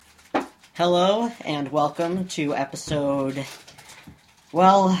Hello, and welcome to episode...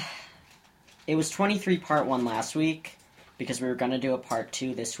 Well, it was 23 part 1 last week, because we were going to do a part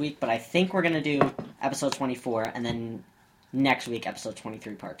 2 this week, but I think we're going to do episode 24, and then next week, episode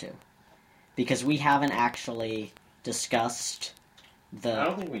 23 part 2. Because we haven't actually discussed I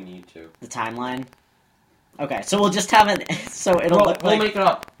don't think we need to. the timeline. Okay, so we'll just have it, so it'll look We'll like... make it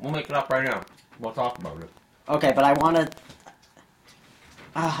up. We'll make it up right now. We'll talk about it. Okay, but I want to...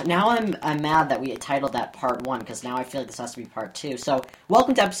 now I'm mad that we titled that part 1, because now I feel like this has to be part 2. So,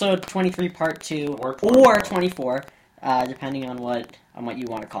 welcome to episode 23, part 2, or 24, depending on what you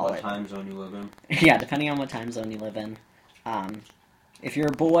want to call it. What time zone you live in. Yeah, depending on what time zone you live in. If you're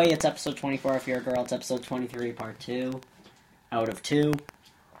a boy, it's episode 24. If you're a girl, it's episode 23, part 2, out of 2.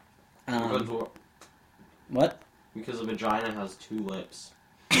 What? Because a vagina has 2 lips.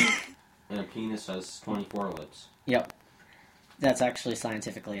 And a penis has 24 lips. Yep. That's actually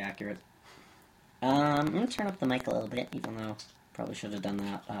scientifically accurate. I'm going to turn up the mic a little bit, even though probably should have done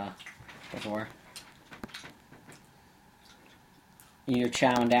that before. You're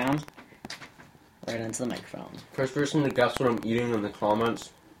chowing down right into the microphone. First person to guess what I'm eating in the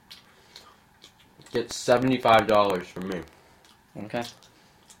comments gets $75 from me. Okay.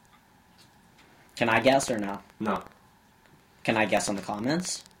 Can I guess or no? No. Can I guess on the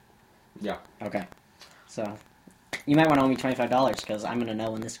comments? Yeah. Okay. So, you might want to owe me $25 because I'm going to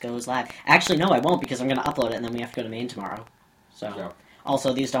know when this goes live. Actually, no, I won't because I'm going to upload it and then we have to go to Maine tomorrow. So, Yeah.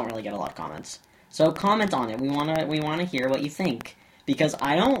 Also, these don't really get a lot of comments. So, comment on it. We want to hear what you think because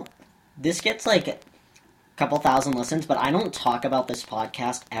I don't... This gets like a couple thousand listens, but I don't talk about this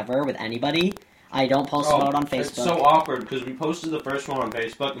podcast ever with anybody. I don't post about it on Facebook. It's so awkward because we posted the first one on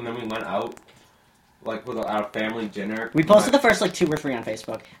Facebook and then we went out like with our family dinner. We posted the first like 2 or 3 on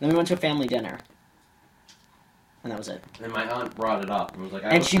Facebook. Then we went to a family dinner. And that was it. And my aunt brought it up and was like, I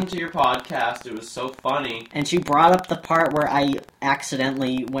And listened to your podcast, it was so funny. And she brought up the part where I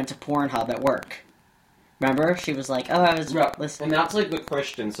accidentally went to Pornhub at work. Remember? She was like, oh, I was listening. And that's like the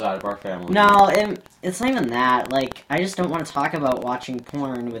Christian side of our family. No, it's not even that. Like, I just don't want to talk about watching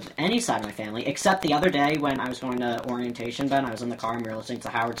porn with any side of my family, except the other day when I was going to orientation, Ben, I was in the car and we were listening to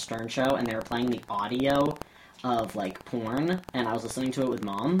the Howard Stern show, and they were playing the audio of, like, porn, and I was listening to it with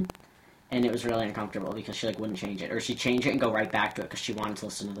Mom, and it was really uncomfortable because she, like, wouldn't change it. Or she'd change it and go right back to it because she wanted to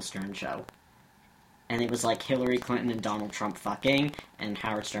listen to the Stern show. And it was, like, Hillary Clinton and Donald Trump fucking, and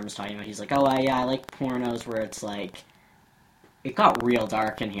Howard Stern was talking about, he's like, oh, yeah, I like pornos where it's, like, it got real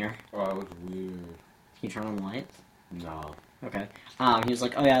dark in here. Oh, it was weird. Can you turn on the light? No. Okay. He was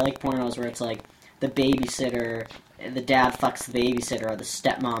like, oh, yeah, I like pornos where it's, like, the babysitter, the dad fucks the babysitter, or the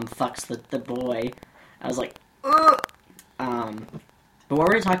stepmom fucks the boy. I was like, ugh! But what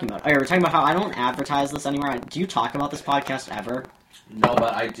were we talking about? Oh, yeah, we're talking about how I don't advertise this anywhere. Do you talk about this podcast ever? No,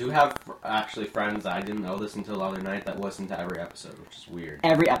 but I do have actually friends that I didn't know this until the other night that listen to every episode, which is weird.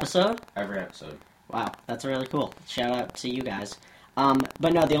 Every episode? Every episode. Wow, that's really cool. Shout out to you guys.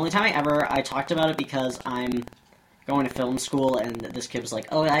 But no, the only time I talked about it because I'm going to film school and this kid was like,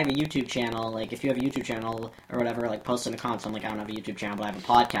 oh, I have a YouTube channel. Like, if you have a YouTube channel or whatever, like, post in the comments. I'm like, I don't have a YouTube channel, but I have a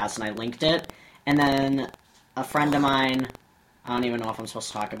podcast, and I linked it. And then a friend of mine, I don't even know if I'm supposed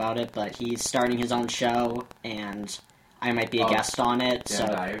to talk about it, but he's starting his own show, and I might be a guest on it. Dan So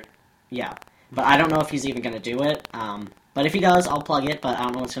Dyer. yeah, but I don't know if he's even going to do it. But if he does, I'll plug it, but I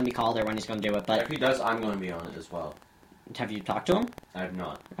don't know what it's going to be called or when he's going to do it. But If he does, I'm going to be on it as well. have you talked to him? I have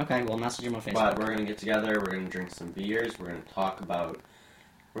not. Okay, well, message him on Facebook. But we're going to get together, we're going to drink some beers, we're going to talk about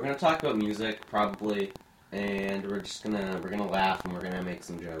music, probably, and we're going to laugh and we're going to make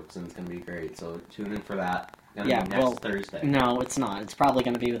some jokes, and it's going to be great. So tune in for that. It's going to be next Thursday. No, it's not. It's probably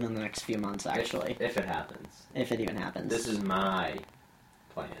going to be within the next few months, actually. If it happens. If it even happens. This is my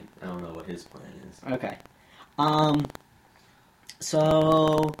plan. I don't know what his plan is. Okay.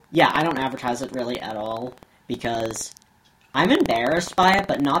 So, yeah, I don't advertise it really at all, because I'm embarrassed by it,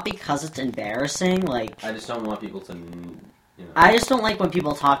 but not because it's embarrassing, like... I just don't want people to, I just don't like when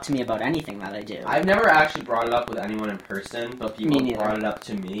people talk to me about anything that I do. I've never actually brought it up with anyone in person, but people Me neither. brought it up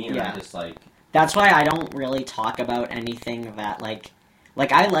to me, and Yeah. I just, like... That's why I don't really talk about anything that, like,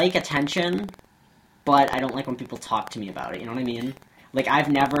 I like attention, but I don't like when people talk to me about it, you know what I mean? Like, I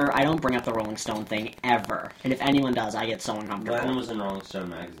don't bring up the Rolling Stone thing, ever. And if anyone does, I get so uncomfortable. Glenn was in Rolling Stone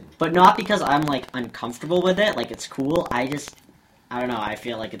magazine. But not because I'm, like, uncomfortable with it, like, it's cool, I don't know, I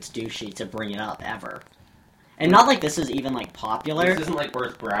feel like it's douchey to bring it up, ever. And not like this is even, like, popular. This isn't, like,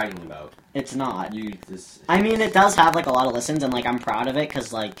 worth bragging about. It's not. I mean, it does have, like, a lot of listens, and, like, I'm proud of it,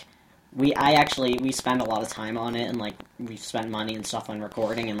 because, like, we spend a lot of time on it, and, like, we've spent money and stuff on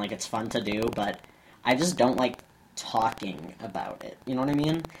recording, and, like, it's fun to do, but I just don't like talking about it. You know what I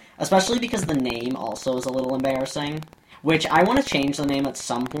mean? Especially because the name also is a little embarrassing. Which I want to change the name at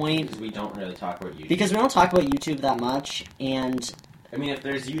some point. Because we don't really talk about YouTube. Because we don't talk about YouTube that much, and... I mean, if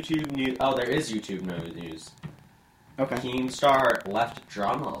there's YouTube news... Oh, there is YouTube news. Okay. Keemstar left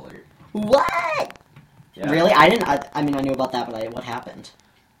drama alert. What? Yeah. Really? I didn't... I mean, I knew about that, but what happened?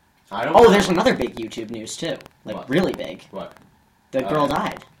 I don't know. There's another big YouTube news, too. Like, What? really big. What? The girl yeah.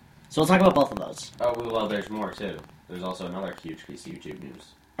 died. So we'll talk about both of those. Oh, well, there's more, too. There's also another huge piece of YouTube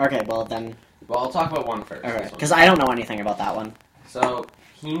news. Okay, well, then... Well, I'll talk about one first. Okay, because I don't know anything about that one. So,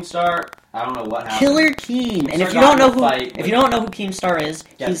 Keemstar, I don't know what happened. Killer Keem. And if Keemstar you don't know got in a fight if you don't know who Keemstar is,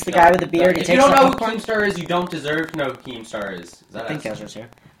 Yeah, he's the no. guy with the beard who If takes you don't the know who popcorn. Keemstar is, you don't deserve to know who Keemstar is. Is that I think us? Kezra's here.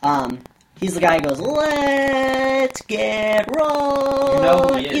 He's the guy who goes, let's get raw You know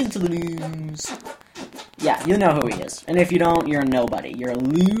who he is. into the news. Yeah, you know who he is. And if you don't, you're a nobody. You're a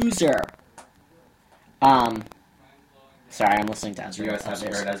loser. Sorry, I'm listening to Ezra. You guys haven't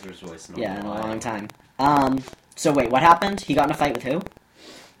upstairs. heard Ezra's voice in Yeah, in a while. long time. So wait, what happened? He got in a fight with who?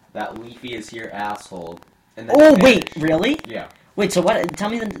 That Leafy is here asshole. And then Oh, he wait, vanished. really? Yeah. Wait, so what? Tell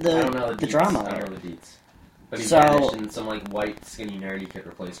me I don't know the deets. drama I don't alert. know the deets. But he So- vanished and some like white skinny nerdy kid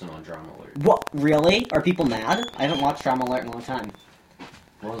replaced him on Drama Alert. What? Really? Are people mad? I haven't watched Drama Alert in a long time.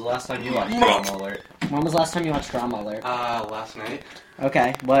 When was the last time you watched Drama Alert? When was the last time you watched Drama Alert? Last night.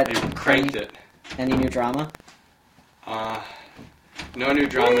 Okay, what? I cranked it. Any new drama? No new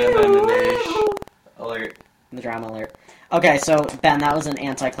drama, and then the Alert. The Drama Alert. Okay, so Ben, that was an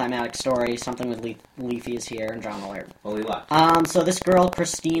anticlimactic story. Something with Leafy is here and Drama Alert. Well, he left. So this girl,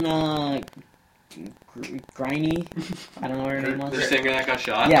 Christina Grimy, I don't know what her name the was. singer that got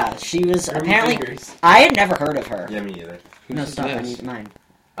shot. Yeah, she was Her apparently. fingers. I had never heard of her. Yeah, me either. No, Who's stop. I this? need mine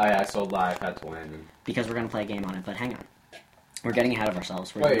I sold live, had to Landon. because we're gonna play a game on it. But hang on, we're getting ahead of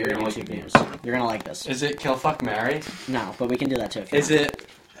ourselves. We're Wait, doing you're gonna like YouTube the game. news. You're gonna like this. Is it Kill Fuck Marry? No, but we can do that too. If you Is it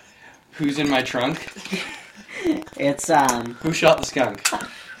Who's in My Trunk? want. It's Who shot the skunk?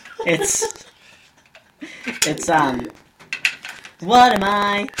 It's what am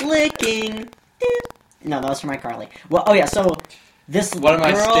I licking? No, that was from iCarly. Well, oh yeah, so this What am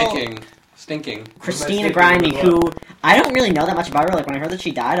I girl, Stinking. Christina What am I Grimy, stinking who I don't really know that much about her. Like when I heard that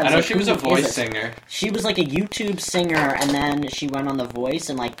she died, I was I know like, she was who a is voice this? singer. She was like a YouTube singer, and then she went on The Voice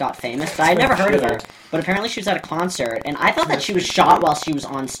and like got famous. But I never heard of her. But apparently she was at a concert, and I thought that she was shot while she was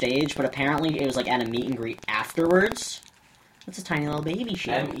on stage. But apparently it was like at a meet and greet afterwards. That's a tiny little baby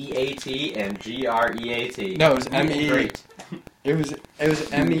shoe. MEAT and GREAT. No, it was M.E. Great. It was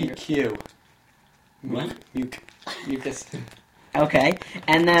MEQ. What? Mucus. Okay,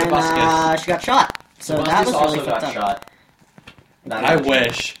 and then Tobuscus. she got shot. So that was also really got fucked up. shot. That I much.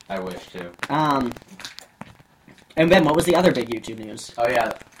 wish. I wish too. And Ben, what was the other big YouTube news? Oh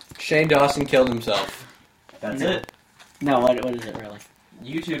yeah, Shane Dawson killed himself. that's No. it. No, what is it really?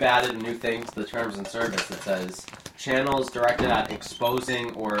 YouTube added a new thing to the terms and service that says channels directed at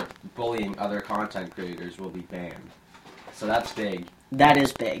exposing or bullying other content creators will be banned. So that's big. That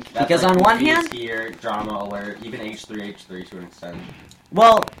is big. That's Because like on one Goofy is hand, here, Drama Alert, even H3 to an extent.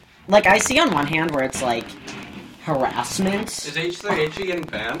 well, like I see on one hand where it's like harassment. Is H3H getting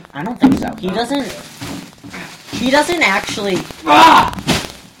banned? I don't think so. He doesn't actually. Ah!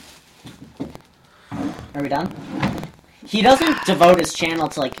 Are we done? He doesn't devote his channel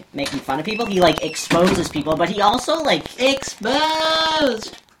to like making fun of people. He like exposes people, but he also like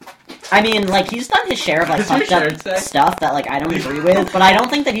exposed. I mean, like he's done his share of like Does your fucked up shirt say? stuff that like I don't agree with, but I don't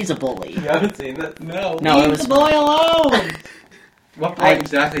think that he's a bully. You haven't seen that? No. No, it was. alone! What I- point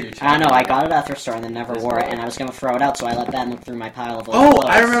exactly are you I talking don't know. I about? got it at a thrift store and then never This wore it, boy. and I was gonna throw it out, so I let Ben look through my pile of old Oh, clothes.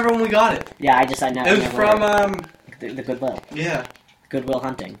 I remember when we got it. Yeah, I never. It was never from, wore it. the Goodwill. Yeah. Goodwill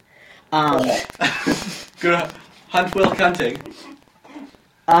Hunting. Good Hunt Will Hunting.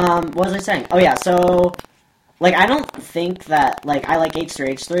 What was I saying? Oh yeah, so like I don't think that like I like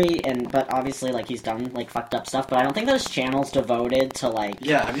H3H3 but obviously like he's done like fucked up stuff, but I don't think that his channel's devoted to like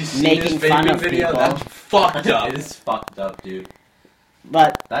Yeah, have you seen Making his fun vaping of video? people. That's fucked up. It is fucked up, dude.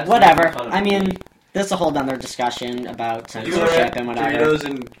 but That's whatever. making fun of I mean, me. this is a whole other discussion about You censorship were and whatever. Doritos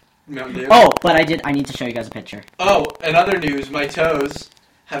and Mountain Dew. Oh, but I need to show you guys a picture. Oh, and other news, my toes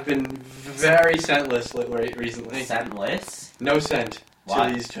have been very scentless recently. Scentless? No scent Why?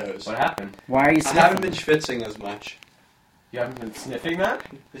 to these toes. What happened? Why are you I haven't been sniffing? schwitzing as much. You haven't been sniffing that?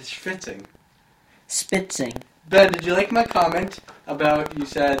 It's schwitzing. Spitzing. Ben, did you like my comment about you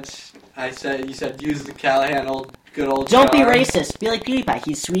said use the Callahan good old Don't be charm? racist. Be like PewDiePie.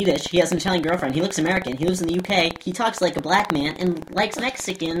 He's Swedish. He has an Italian girlfriend. He looks American. He lives in the UK. He talks like a black man and likes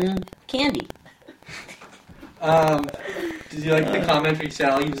Mexican candy. Did you like the comment where you said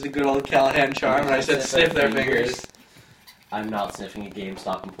I'll use the good old Callahan charm and I said sniff their fingers? I'm not sniffing a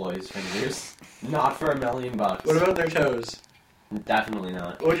GameStop employee's fingers. Not for $1,000,000. What about their toes? Definitely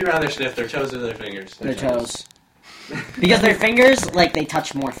not. What would you rather sniff, their toes or their fingers? Their toes. Because their fingers, like, they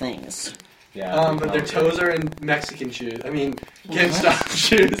touch more things. Yeah. But their toes are in Mexican shoes. I mean, GameStop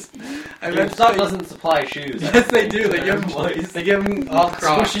shoes. I meant GameStop doesn't supply shoes. Yes, they do. They give employees. them all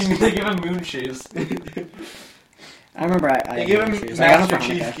Crocs. They give them moon shoes. I remember I They give had them shoes. I got them Master for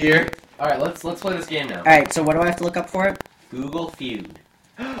Chief Hanukkah. gear. Alright, let's play this game now. Alright, so what do I have to look up for it? Google Feud.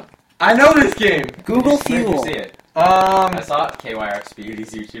 I know this game. Google Where did you Fuel. see it? I I saw it KYRX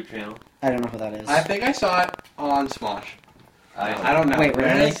Beauty's YouTube channel. I don't know who that is. think I saw it on Smosh. I I don't know. Wait, Where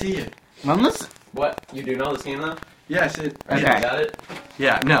did really? I see it? When was... What? You do know this game though? Yes, it. Okay. You got it?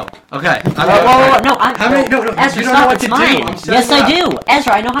 Yeah, no. Okay. Whoa, no, I'm... How many? No, Ezra, you don't stop, know what it's to mine. do. I'm setting Yes, it up. I do.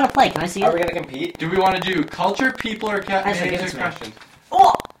 Ezra, I know how to play. Can I see Are it? we gonna compete? Do we want to do culture, people, or Ezra, give it names to or me. questions?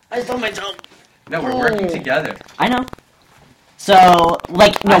 Oh! I stole my toe. No, we're working Oh. together. I know. So,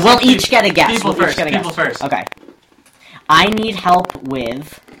 like, no, I we'll said each get a guess. people We'll each first, get a people guess. first. Okay. I need help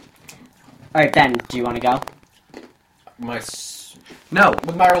with... Alright, Ben, do you want to go? No.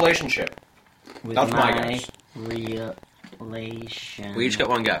 With my relationship. With That's my my guess. relation... We each get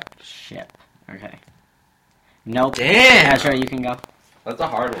one go. Ship. Okay. Nope. Damn! Ezra, you can go. That's a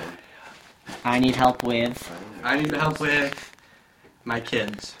hard one. I I need help with I need help with my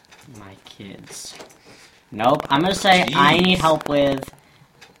kids. my kids. Nope. I'm gonna say I Jeez. need help with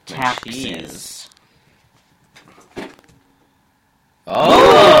My taxes.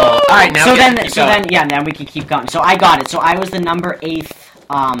 Oh! Alright, now So keep then, going. yeah, then we can keep going. So I got it. So I was the number 8th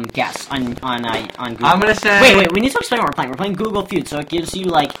guess on Google. I'm gonna say. Wait. We need to explain what we're playing. We're playing Google Feud, so it gives you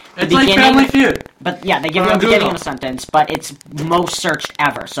like the It's like beginning. Family Feud. But yeah, they give you On a beginning Google. of a sentence, but it's most searched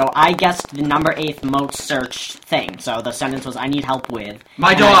ever. So I guessed the number 8th most searched thing. So the sentence was, I need help with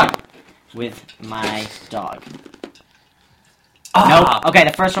My and I- dog. with my dog. Ah. Nope. Okay,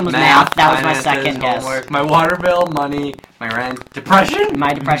 the first one was math. That was my finances, second guess. homework, my water bill, money, my rent, depression.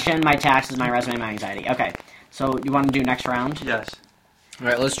 My depression, my taxes, my resume, my anxiety. Okay, so you want to do next round? Yes.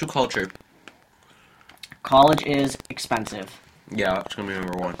 Alright, let's do culture. College is expensive. Yeah, it's gonna be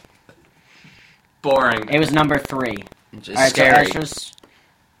number 1. Boring. It was number 3. It's All right, scary. so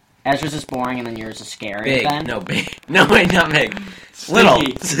Ezra's is boring, and then yours is scary. Big. Then? No, big. No, wait, not big. Little.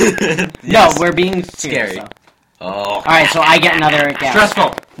 Stinky. No, we're being serious. Scary. So. Oh. All right, so I get another guess.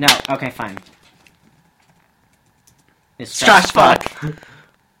 Stressful. No, okay, fine. Is Stress fuck.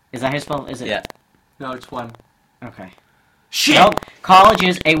 Is that how you spell? Is it? Yeah. No, it's one. Okay. Shit. Nope. College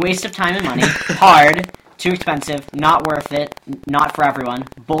is a waste of time and money. Hard. Too expensive. Not worth it. Not for everyone.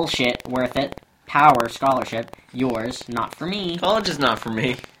 Bullshit. Worth it. Power. Scholarship. Yours. Not for me. College is not for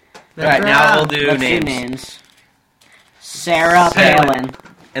me. That's Alright, now right. we'll do Let's names. do names. Sarah Palin. Palin.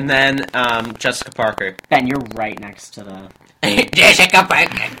 And then, Jessica Parker. Ben, you're right next to the... Jessica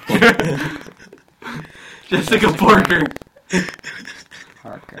Parker! Jessica Parker.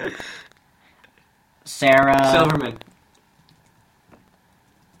 Parker. Sarah... Silverman.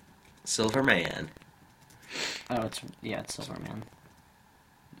 Silverman. Oh, it's Silverman.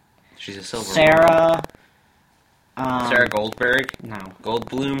 She's a silver Sarah... Sarah Goldberg. No.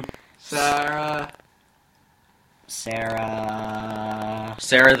 Goldblum. Sarah. Sarah...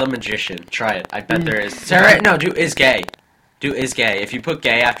 Sarah the Magician. Try it. I bet there is. Sarah, no, do is gay. Do is gay. If you put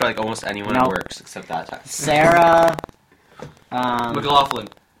gay after like almost anyone, Nope. it works except that time. Sarah... McLaughlin.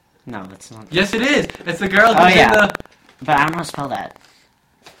 No, that's not... Yes, it is. It's the girl Oh, who's yeah. in the. But I don't know how to spell that.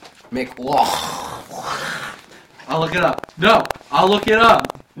 I'll look it up. No, I'll look it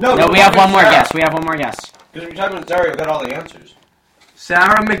up. No, we have one more guess. We have one more guess. Because if you're talking about Sarah, you've got all the answers.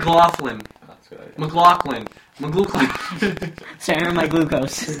 Sarah McLaughlin. That's good. McLaughlin. McLaughlin. Sarah, my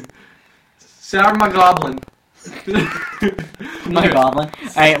glucose. Sarah McGoblin. My goblin.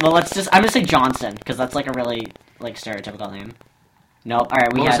 Alright, well, let's just... I'm gonna say Johnson, because that's like a really, like, stereotypical name. Nope.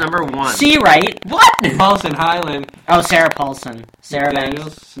 Alright, we What was had... number 1? C, right? What? Paulson Highland. Oh, Sarah Paulson. Sarah Banks.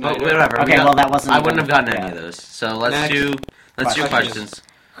 Daniels. Oh, Snyder. whatever. Okay, well, that wasn't... I wouldn't have gotten yeah. any of those. So let's Next. do Questions. questions.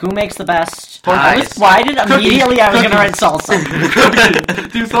 Who makes the best... Pies. Why did immediately I was gonna write salsa?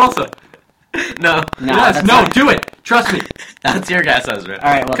 Do salsa. No. No, Yes, that's no, not- do it. Trust me. That's your guess, Ezra.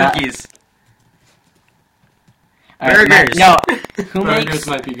 Alright, well, that- Cookies. Alright, Burgers. No. Who Burgers makes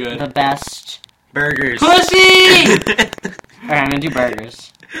might be good. the best... Burgers. Pussy! Alright, I'm gonna do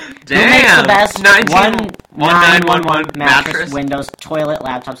burgers. Damn. Who makes the best 1911 mattress, Windows, toilet,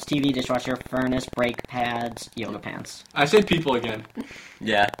 laptops, TV, dishwasher, furnace, brake pads, yoga pants? I say people again.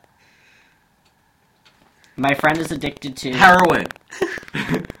 Yeah. My friend is addicted to... Heroin.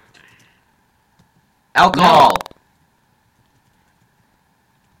 Alcohol.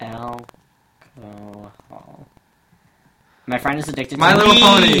 Alcohol. My friend is addicted My to Little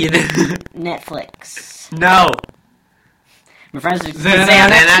Pony. Netflix. No. My friend is addicted to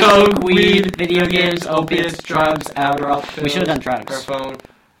Xanax, Xanax, coke, coke, weed, video games, opiates, drugs, Adderall. We should have done Her drugs. phone.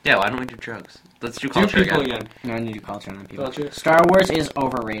 Yeah, why don't we do drugs? Let's do Do culture people again. again. No, I need to do culture on people. Culture. Star Wars is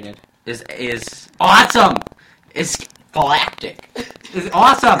overrated. Is Awesome. galactic. Is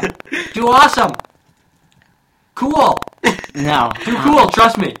awesome. Do awesome. Cool. No. Do cool.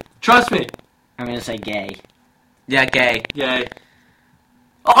 Trust me. Trust me. I'm gonna say gay. Yeah, gay. Yay.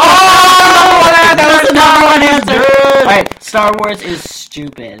 Oh! That was the number one answer! Good. Alright, Star Wars is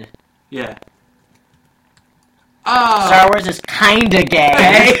stupid. Yeah. Star Wars is kinda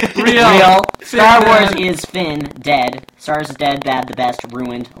gay. Real. Star Finn, Wars man. is Finn, dead. Star Wars is dead, bad, the best,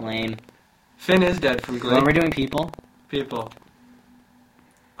 ruined, lame. Finn is dead from Glee. What we're doing, people? People.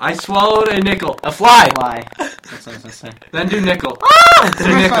 I swallowed a nickel. A fly. Fly. That's what I was gonna say. Then do nickel. Ah!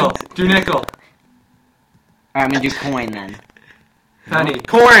 Do nickel. Do nickel. Alright, I'm gonna do coin then. Penny.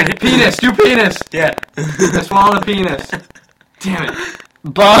 Corn. Penis. Do penis. Yeah. I swallowed a penis. Damn it.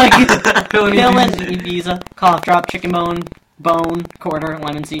 Bug! Pill and Pill and Ibiza. Ibiza. Cough drop, chicken bone, quarter,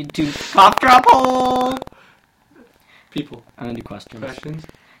 lemon seed, tooth, cough drop hole! People. I'm gonna do questions. Questions.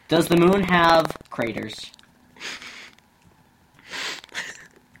 Does the moon have craters?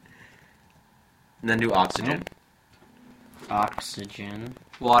 And then do oxygen. Oxygen.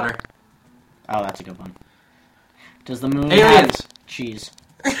 Water. Oh, that's a good one. Does the moon Aliens. have cheese?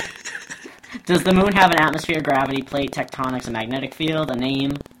 Does the moon have an atmosphere, gravity, plate, tectonics, a magnetic field, a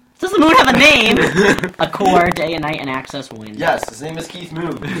name? Does the moon have a name? A core, day and night, and access wind. Yes, his name is Keith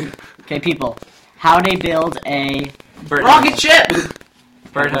Moon. Okay, people. How they build a Birdhouse. Rocket ship.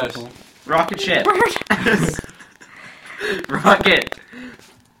 Birdhouse. Rocket ship. birdhouse? Rocket.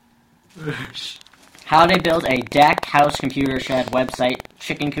 How they build a deck, house, computer, shed, website,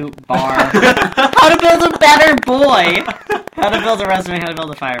 chicken coop, bar. How to build a better boy. How to build a resume. How to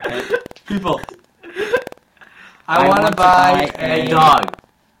build a fire pit. People. I I want want to to buy buy a a- dog.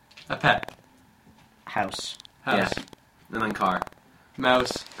 A pet. House. House. And then car.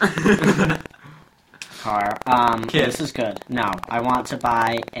 Mouse. Car. Kid. This is good. No, I want to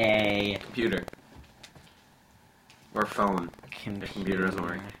buy a Computer. Or phone. If computer doesn't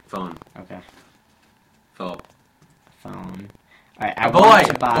work. Phone. Okay. Phone. Phone. Alright, I A boy want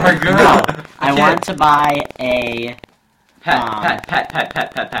to buy. or a girl. No, A I kid. want to buy a Pet. Pet.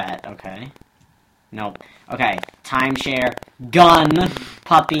 pet. Okay. Nope. Okay. Timeshare. Gun.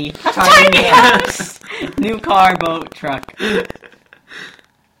 Puppy. Tiny house. New car, boat, truck.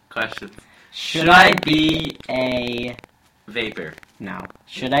 Questions. Should I be a... Vapor. No.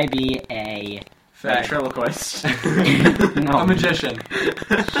 Should I be a... Fag. Ventriloquist. No. A magician.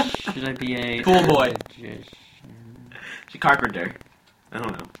 Should I be a... Pool boy. magician? Carpenter. I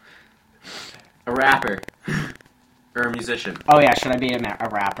don't know. A rapper. Or a musician. Oh yeah, should I be a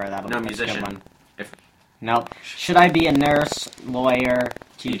rapper? That'll No, be that's a musician. good one. If- Nope. Should I be a nurse, lawyer,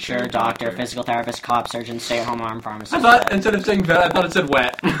 teacher, Teacher, doctor, doctor. physical therapist, cop, surgeon, stay-at-home mom, pharmacist? I thought instead of saying vet, I thought it said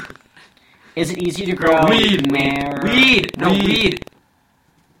wet. Is it easy to grow? Weed. Weed. No, weed.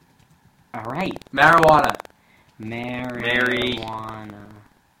 Alright. Marijuana. Marijuana.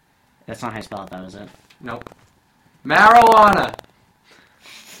 That's not how you spell it though, is it? Nope. Marijuana.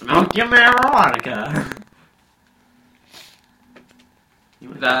 Smoke your marijuana.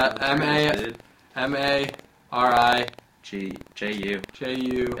 That M-A-R-I-J-U.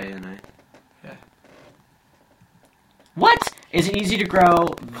 J-U-A-N-I. What? Is it easy to grow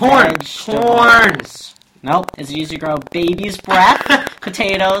Corn. vegetables? Nope. Is it easy to grow baby's breath,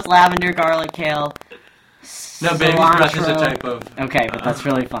 potatoes, lavender, garlic, kale? No, baby's breath is a cilantro? type of... Okay, but that's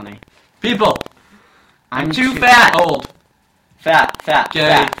really funny. People. I'm too fat. Old. Fat.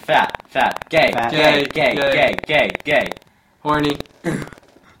 Gay. Gay. Fat. Gay. Horny.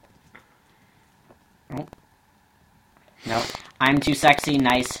 Nope. I'm too sexy,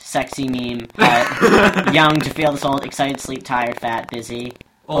 nice, sexy meme, but young to feel this old, excited, sleep, tired, fat, busy.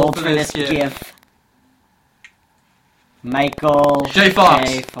 Old for this gif. Michael J. Fox.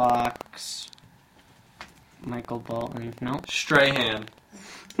 J. Fox. Michael Bolton. Nope. Strahan.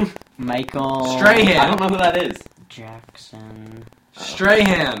 Michael Strahan. I don't know who that is. Jackson.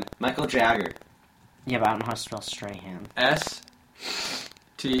 Strahan. Michael Jagger. Yeah, but I don't know how to spell Strahan.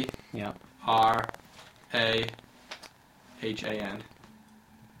 S-T-R-A-H-A-N. Yep.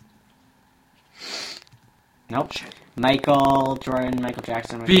 Nope. Michael Jordan, Michael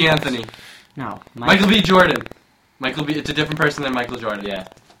Jackson. B. Anthony. No. Michael B. Jordan. Michael B. It's a different person than Michael Jordan. Yeah.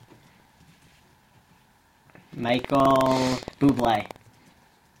 Michael Bublé.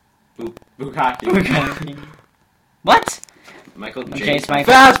 Bukkake. What? Chase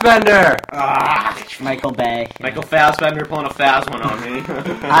Michael. Fassbender! Ah, Michael Bay. Michael Fassbender pulling a fast one on me.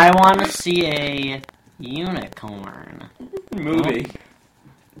 I want to see a unicorn. Movie.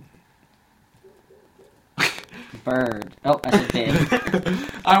 Bird. Oh, I said big.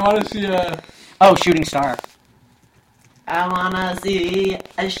 I want to see a... Oh, shooting star. I wanna see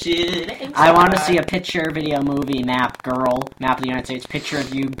a shooting I want to see a picture, video, movie, map, girl, map of the United States, picture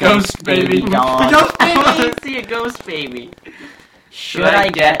of you, Ghost baby. dog. Ghost I baby! wanna see a ghost baby. Should I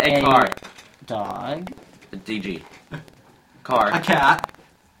get a car? Dog. A DG. Car. A cat.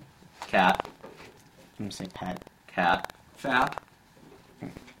 Cat. I'm gonna say pet. Cat. Fat.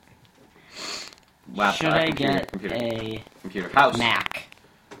 Laptop. Should I computer, get computer. a Computer. House. Mac?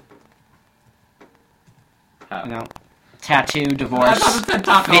 House. No. Tattoo, I divorce, thought it said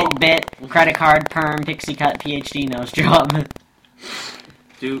taco. Fitbit, credit card, perm, pixie cut, PhD, nose job.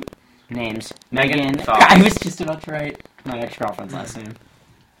 Dude. Names. Megan Megan. Fox. I was just about to write my ex-girlfriend's last name.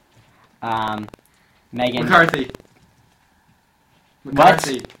 Megan. McCarthy.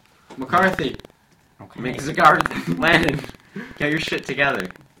 McCarthy. McCarthy. Okay. Make a garden. Landon. Get your shit together.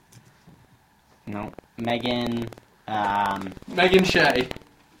 No. Megan. Megan Shea.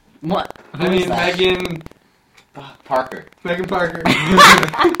 What? Who I is mean, that? Megan... Parker. Megan Parker.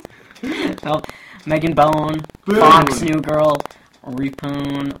 No. Megan Bone. Boone. Fox, New Girl.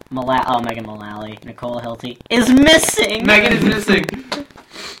 Repoon. Megan Mullally. Nicole Hilty is missing. Megan is missing.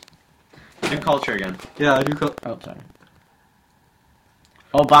 Do culture again. Yeah, I do call... Oh, sorry.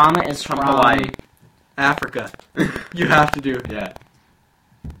 Obama is From from Hawaii. Africa. You have to do. Yeah.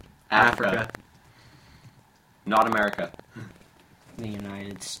 Africa. Not America. the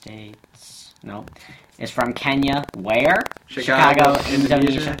United States. No. Is from Kenya. Where? Chicago, Indonesia.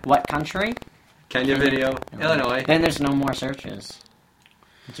 Indonesia. What country? Kenya video. Illinois. Then there's no more searches.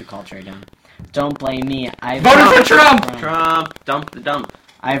 Let's do culture down. Don't blame me. I Voted for Trump! Trump. Dump the dump.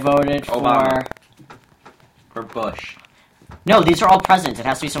 I voted Obama. for... Or Bush. No, these are all presidents. It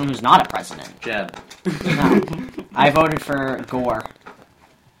has to be someone who's not a president. Jeb. No. I voted for Gore.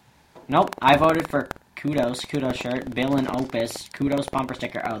 Nope. I voted for Kudos shirt, Bill and Opus, Kudos bumper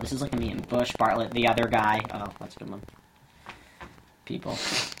sticker. Oh, this is like a meme. Bush, Bartlett, the other guy. Oh, that's a good one. People.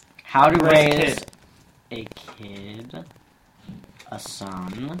 How to Raise raise a kid, a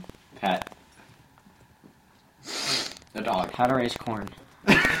son. Pet. A dog. How to raise corn.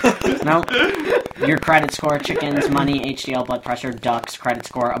 Nope. Your credit score, chickens, money, HDL, blood pressure, ducks, credit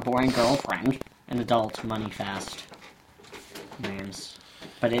score, a boring girlfriend, an adult, money, fast. Names.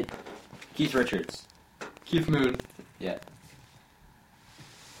 But it... Keith Richards. Keith Moon. Yeah.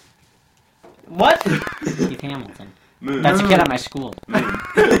 What? Keith Hamilton. Moon. That's a kid at my school.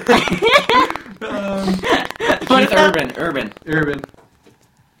 Keith Urban. Urban. Urban.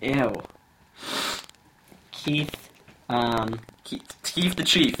 Ew. Keith, Keith the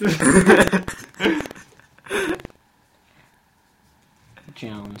Chief.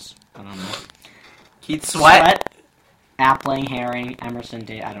 Jones. I don't know. Keith Sweat. Appling, Herring, Emerson,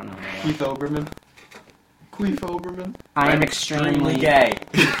 Day. I don't know. Keith Oberman. Queef Oberman. I am extremely gay.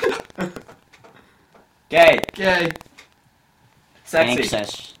 Gay. Gay. Sexy.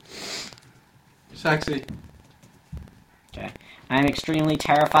 anxious. Sexy. Okay. I am extremely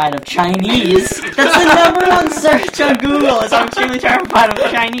terrified of Chinese. That's the number one search on Google. Is I'm extremely terrified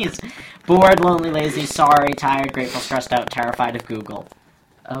of Chinese. Bored, lonely, lazy, sorry, tired, grateful, stressed out, terrified of Google.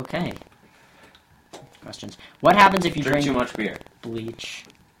 Okay. Questions. What happens if you Drink drink too much beer. bleach?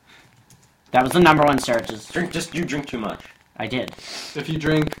 That was the number one searches. You drink too much. I did. If you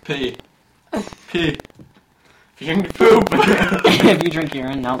drink pee. Pee. If you drink poop. If you drink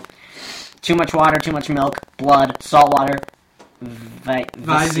urine, no. Too much water, too much milk, blood, salt water,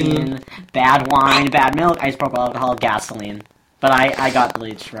 Visine, bad wine, bad milk, isopropyl alcohol, gasoline. But I got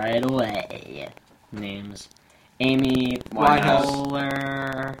bleach right away. Names. Amy Winehouse.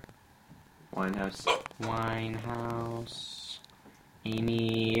 Poehler. Winehouse.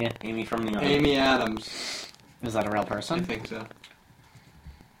 Amy from the Amy Adams. Is that a real I person? think so.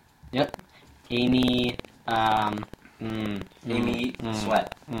 Yep. Amy, Amy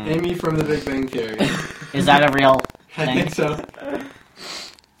Sweat. Amy from The Big Bang Theory. Is that a real I thing? think so.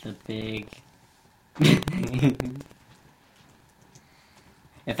 The big...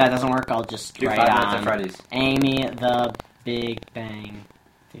 If that doesn't work, I'll just Do write 5 Nights at on Freddy's. Amy the Big Bang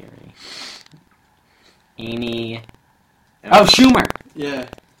Theory. Amy... Oh, Schumer! Yeah.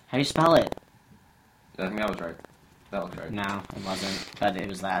 How do you spell it? I think that was right. That was right. No, it wasn't, but it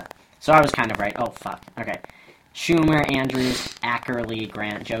was that. So I was kind of right. Oh, fuck. Okay. Schumer, Andrews, Ackerley,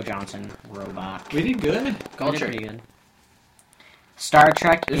 Grant, Joe Johnson, Robach. We did good. We did Culture. pretty good. Star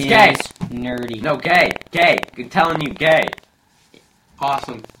Trek It's is gay. nerdy. No, gay. Gay. I'm telling you, gay.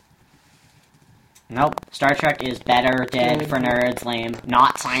 Awesome. Nope. Star Trek is better, dead for nerds, lame,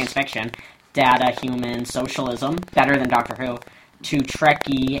 not science fiction, data, human, socialism, better than Doctor Who. Too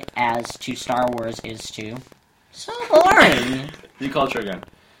Trekkie as to Star Wars is to. So boring. You culture again.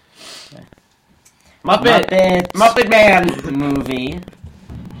 Okay. Muppet Man. Movie.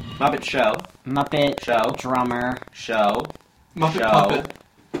 Muppet Show. Muppet Show. Drummer. Show. Muppet Show. Puppet.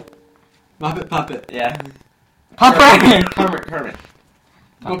 Muppet Puppet. Yeah. Puppet. Kermit.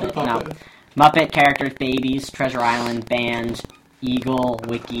 Muppet Puppet. Puppet. No. Muppet characters, babies, Treasure Island, band, Eagle,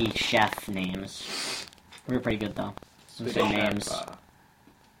 Wiki, chef names. We were pretty good though. Some Big good chef, names.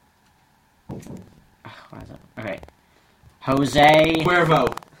 What is it? Okay. Jose.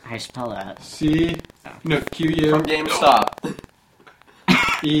 Cuervo. How do you spell that? C. No, From Q-U. GameStop.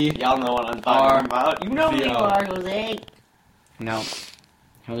 E. Y'all know what I'm talking about. You know who you V-O. are, Jose. No.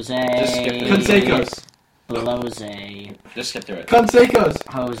 Jose. Just skip it. Conseco's. Blose. Just skip through it. Conseco's.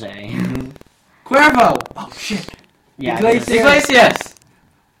 Jose. Cuervo. Oh, shit. Yeah. Iglesias. this- Iglesias.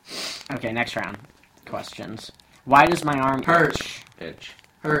 Okay, next round. Questions. Why does my arm Hurt. itch? Bitch.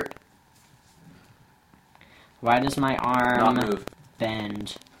 Hurt. Why does my arm Not move.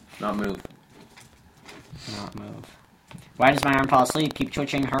 bend? Not move. Not move. Why does my arm fall asleep? Keep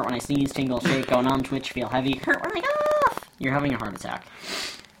twitching. Hurt when I sneeze. Tingle. Shake. Go numb. Twitch. Feel heavy. Hurt when I cough. You're having a heart attack.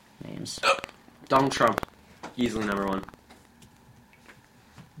 Names. Donald Trump. Easily number one.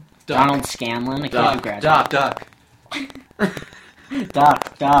 Donald Scanlon. A kid who Duck. graduated.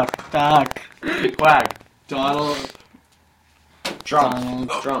 Duck. Duck. Quack. Donald. Trump. Donald.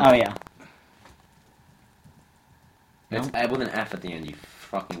 Trump. Oh yeah. It's No? with an F at the end, you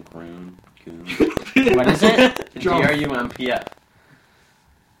fucking coon. What is it? Trump. Trump.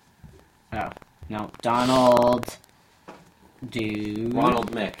 Oh no. Donald. Dude.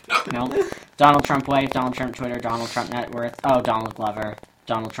 Ronald Mick. No. Donald Trump wife. Donald Trump Twitter. Donald Trump net worth. Oh, Donald Glover.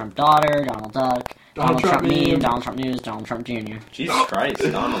 Donald Trump daughter. Donald Duck. Donald Trump meme. meme. Donald Trump news. Donald Trump Jr. Jesus Christ,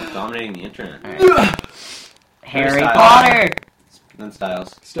 Donald dominating the internet. Alright. Harry Styles. Potter. Then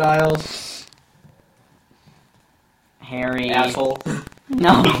Styles. Styles. Harry. Asshole.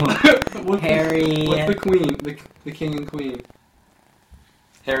 No. What's Harry. What's the queen? The king and queen.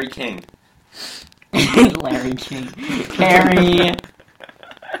 Harry King. Larry King. Harry.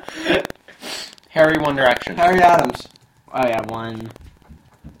 Harry One Direction. Harry Adams. Oh yeah, One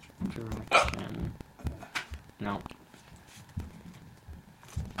Direction. No.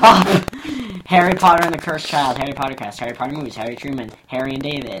 Oh! Harry Potter and the Cursed Child, Harry Potter Cast, Harry Potter Movies, Harry Truman, Harry and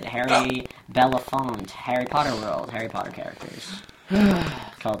David, Harry Belafonte, Harry Potter World, Harry Potter Characters.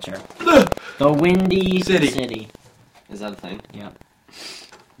 Culture. The Windy City. Is that a thing? Yep.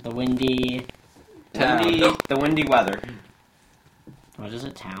 The Windy... Town. The windy weather. What is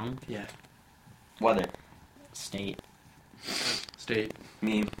it? Town? Yeah. Weather. State? State.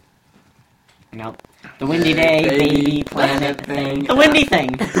 Meme. Nope. The Windy Day, Baby, Planet Thing. The Windy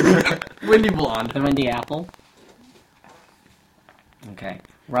Thing! Windy Blonde. The Windy Apple. Okay.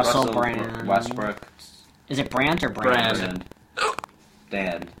 Russell Brand. Westbrook. Is it Brandt or Brand? Brand.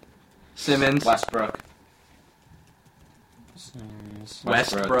 Dan. Simmons. Westbrook.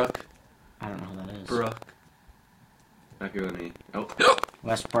 Westbrook. I don't know who that is. Brook. Not good with me. Oh.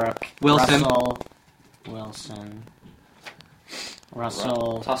 Westbrook. Wilson. Russell Wilson.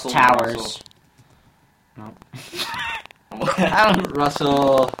 Russell Tussle Towers. Russell. No.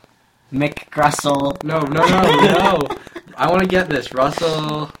 Russell. Mick Grussell. No. I want to get this.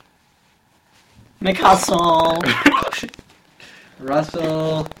 Russell. Mick Hustle.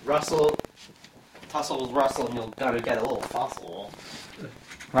 Russell. Russell. Tussle with Russell and you'll gotta get a little fossil.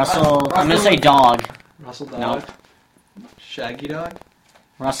 Russell. I'm gonna say dog. Russell Dog. Nope. Shaggy Dog.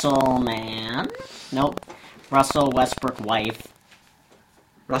 Russell Man. Nope. Russell Westbrook wife.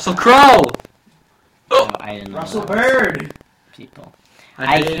 Russell Crowe. Oh, I didn't know Russell that. Bird. People.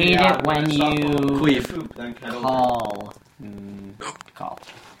 I hate it when you Queef. call. Call.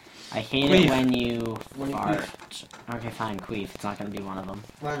 I hate Queef. it when you fart. Okay, fine, queef. It's not gonna be one of them.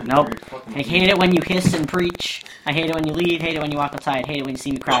 Nope. I hate it when you hiss and preach. I hate it when you leave. Hate it when you walk outside. Hate it when you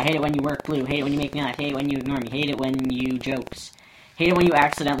see me cry. Hate it when you work blue. Hate it when you make me laugh. Hate it when you ignore me. Hate it when you jokes. Hate it when you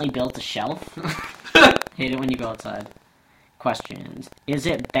accidentally built a shelf. Hate it when you go outside. Questions. Is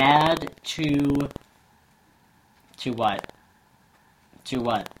it bad to what? To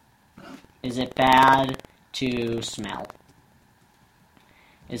what? Is it bad to smell?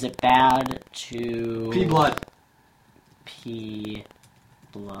 Is it bad to... Pea blood. Pea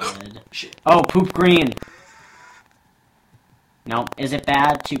blood. Shit. Oh, poop green. Nope. Is it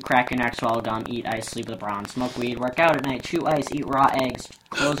bad to crack your neck, swallow gum, eat ice, sleep with a bra, smoke weed, work out at night, chew ice, eat raw eggs,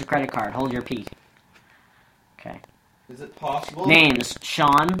 close a credit card, hold your pee? Okay. Is it possible? Names: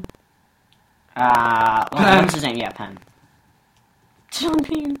 Sean. Penn. What's his name? Yeah, Penn. Sean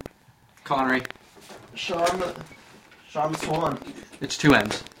Bean. Connery. Sean the Swan. It's 2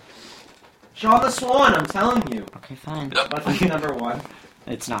 N's. Sean the Swan, I'm telling you. Okay, fine. But he's number 1.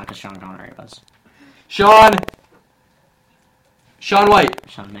 It's not because Sean Connery was. Sean White.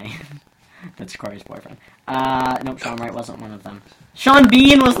 Sean May. That's Corey's boyfriend. Nope, Sean Wright wasn't one of them. Sean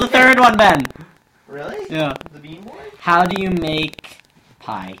Bean was the third one, Ben. Really? Yeah. The Bean Boy? How do you make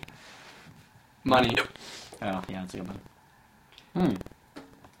pie? Money. Oh, yeah, that's a good one.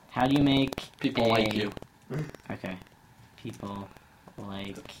 How do you make People like you. Okay. People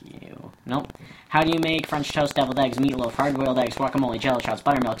like you. Nope. How do you make French toast, deviled eggs, meatloaf, hard-boiled eggs, guacamole, jello shots,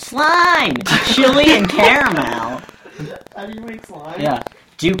 buttermilk, slime, chili, and caramel? How do you make slime? Yeah.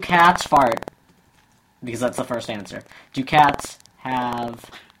 Do cats fart? Because that's the first answer. Do cats have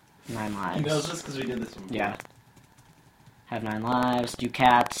 9 lives? He knows this because we did this one. Yeah. Have 9 lives. Do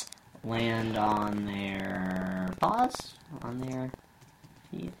cats land on their paws? On their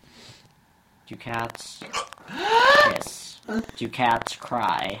feet? Do cats kiss? Do cats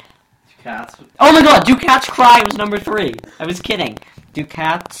cry? Cats. Oh my god, do cats cry was number 3. I was kidding. Do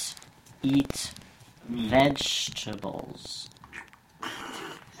cats eat vegetables?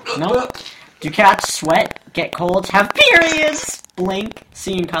 Nope. Do cats sweat, get colds, have periods, blink,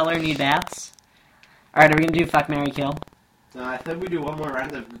 see in color, need baths? Alright, are we gonna do fuck, marry, kill? I think we do one more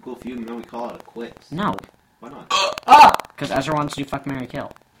round of Google Feud and then we call it a quiz. No. Why not? Because Ezra wants to do fuck, marry,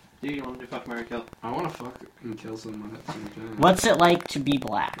 kill. Do you want to do fuck, marry, kill? I want to fuck and kill someone at the same time. What's it like to be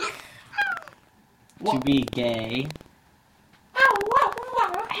black? To be gay?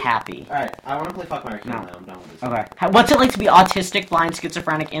 Happy. Alright, I want to play fuck, marry, kill No. now. I'm done with this. Okay. What's it like to be autistic, blind,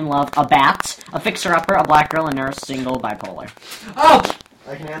 schizophrenic, in love, a bat, a fixer-upper, a black girl, a nurse, single, bipolar? Oh!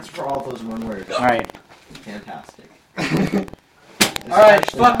 I can answer for all of those in one word. Alright. Fantastic.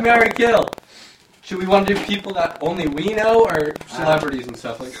 Alright, fuck, marry, kill. Should we want to do people that only we know, or celebrities and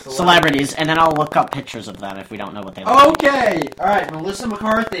stuff like that? Celebrities, and then I'll look up pictures of them if we don't know what they look like. Okay! Alright, Melissa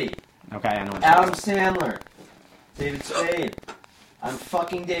McCarthy, Okay, I know what Adam Sandler, David Spade. I'm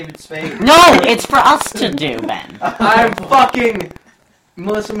fucking David Spade. No! It's for us to do, Ben. I'm fucking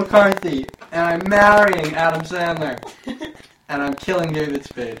Melissa McCarthy, and I'm marrying Adam Sandler, and I'm killing David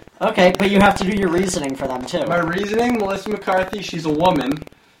Spade. Okay, but you have to do your reasoning for them, too. My reasoning, Melissa McCarthy, she's a woman,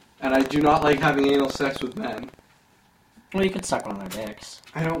 and I do not like having anal sex with men. Well, you could suck one of their dicks.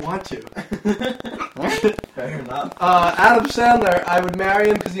 I don't want to. Fair enough. Adam Sandler, I would marry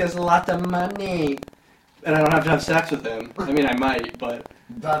him because he has a lot of money. And I don't have to have sex with him. I mean, I might, but...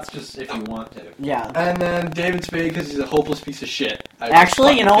 That's just if you want to. Yeah. And then David Spade because he's a hopeless piece of shit.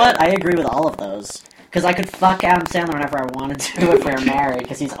 Actually, you know what? I agree with all of those. Because I could fuck Adam Sandler whenever I wanted to if we were married,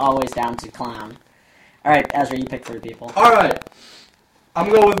 because he's always down to clown. Alright, Ezra, you pick 3 people. Alright. I'm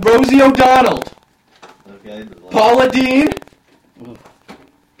going with Rosie O'Donnell, Okay. Paula Dean,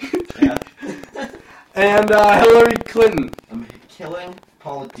 Yeah. and Hillary Clinton. I'm killing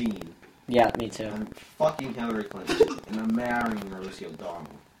Paula Dean. Yeah, me too. I'm fucking Hillary Clinton. And I'm marrying Rosie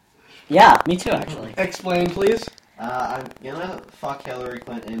O'Donnell. Yeah, me too, actually. Explain, please. I'm gonna fuck Hillary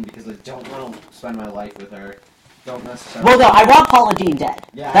Clinton because I don't want to spend my life with her. Don't necessarily. Well, no, I want Paula Dean dead.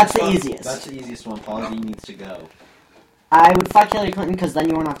 Yeah, That's the fuck- easiest. That's the easiest one. Paula Dean needs to go. I would fuck Hillary Clinton because then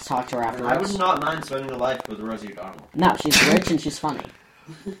you won't have to talk to her I afterwards. would not mind spending a life with Rosie O'Donnell. No, she's rich and she's funny.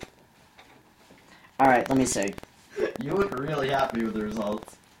 Alright, let me see. You look really happy with the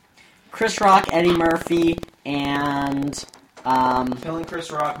results. Chris Rock, Eddie Murphy, and... Killing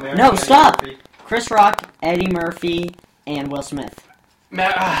Chris Rock, marrying No, Eddie stop! Murphy. Chris Rock, Eddie Murphy, and Will Smith.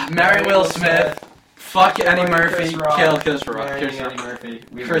 Marry Will Smith. Fuck Eddie Murphy. Chris Rock, Kill Chris Rock. marrying Chris Eddie Rock. Murphy.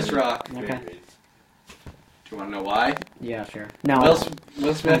 Chris Rock. Wait, Okay. wait. Do you want to know why? Yeah, sure. No.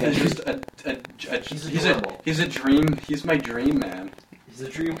 Will Smith is just He's adorable. he's a dream. He's my dream man. He's a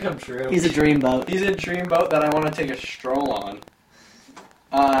dream come true. He's a dreamboat. He's a dreamboat that I want to take a stroll on.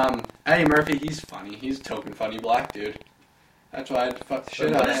 Eddie Murphy, he's funny. He's a token funny black dude. That's why I'd fuck the So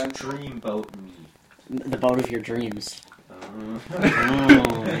shit what out of does him. dreamboat mean? The boat of your dreams. Uh,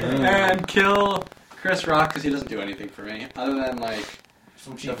 And kill Chris Rock because he doesn't do anything for me other than like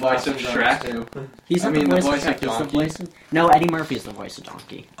Some the voice of Shrek. Too. He's I not mean, the the voice voice of of Shrek. He's the Donkey. voice of... No, Eddie Murphy is the voice of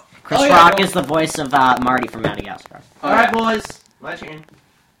Donkey. Chris Oh, yeah, Rock well- is the voice of Marty from Madagascar. Alright, boys. My turn.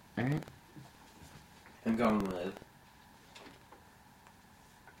 Alright. I'm going with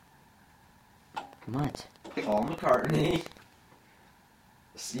What? Paul McCartney,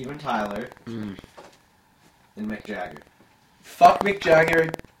 Steven Tyler, Mm. and Mick Jagger. Fuck Mick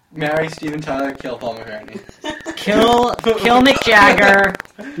Jagger, marry Steven Tyler, kill Paul McCartney. Kill Mick Jagger.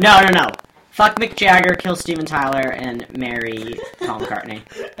 No. Fuck Mick Jagger, kill Steven Tyler, and marry Paul McCartney.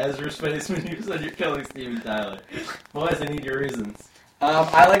 Ezra's face when you said you're killing Steven Tyler. Boys, I need your reasons.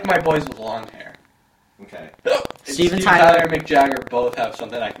 I like my boys with long hair. Okay. Steven Tyler Tyler. and Mick Jagger both have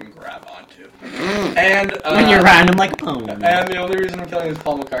something I can grab onto. And When you're riding him like a pony. And the only reason I'm killing is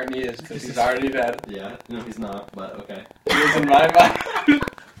Paul McCartney is because he's already dead. Yeah. No, he's not, but okay. He is in my mind.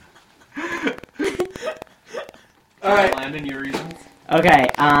 Alright. Landon, your reasons? Okay,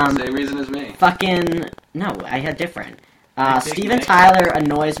 Same reason as me. fucking... No, I had different. Big Steven Nick. Tyler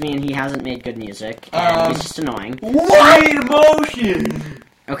annoys me and he hasn't made good music. And he's just annoying. Sweet emotion!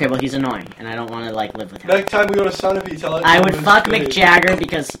 Okay, well, he's annoying, and I don't want to, like, live with him. Next time we go to Sunapee, tell us. I would fuck Mick Jagger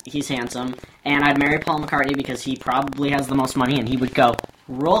because he's handsome, and I'd marry Paul McCartney because he probably has the most money, and he would go,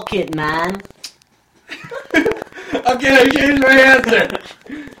 "Rock it, man." I'm gonna change my answer.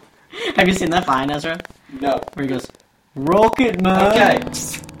 Have you seen that Vine, Ezra? No. Where he goes, "Rock it, man." Okay.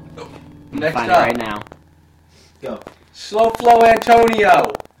 Next Find it up, right now. Go. Slow Flow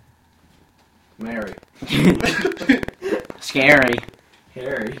Antonio. Mary. Scary.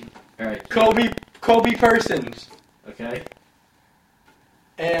 Harry. Alright. Kobe Persons. Okay.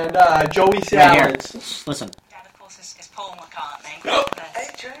 And Joey Right here. Salads. Listen. Dad, of course, is Paul McCartney. Hey,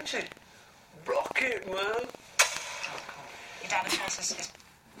 James, Rocket, man. Your dad, of course, is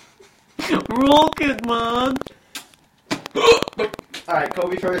Rock it, man. Alright,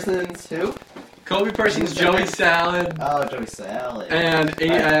 Kobe Persons, who? Kobe Persons, Joey Salad, Oh, Joey Salad. and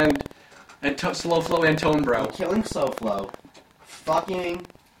Slow Flow Antone Bro. Killing SoFlo, fucking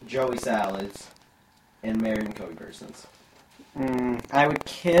Joey Salads, and marrying Kobe Persons. I would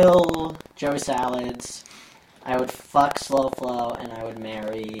kill Joey Salads. I would fuck Slow Flow, and I would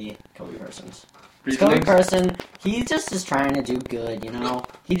marry Kobe Persons. Kobe Person, he just is trying to do good, you know?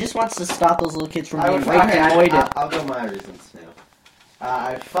 He just wants to stop those little kids from being raped and avoided. I'll go my reasons now.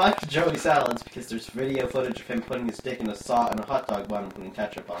 I fucked Joey Salads because there's video footage of him putting his dick in a hot dog bun and putting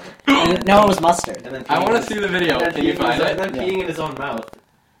ketchup on it. No, it was mustard. And then I want to peeing see the video. and then Can you peeing find in his- it? And then Yeah. peeing in his own mouth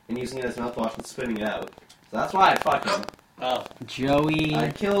and using it as mouthwash and spitting it out. So that's why I fuck him. Oh. Joey.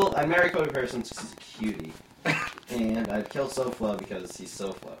 I marry Kobe Persons because he's a cutie. And I'd kill SoFlo because he's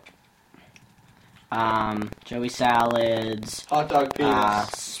SoFlo. Joey Salads. Hot dog penis.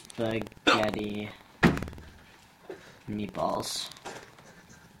 Spaghetti. Meatballs.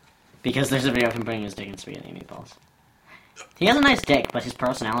 Because there's a video of him putting his dick in spaghetti and meatballs. He has a nice dick, but his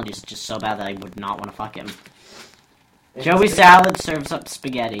personality is just so bad that I would not want to fuck him. Joey Salad serves up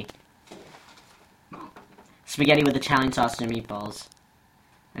spaghetti. Spaghetti with Italian sausage and meatballs.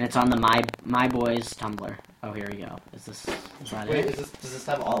 And it's on the My Boys Tumblr. Oh, here we go. Is that Wait, it? does this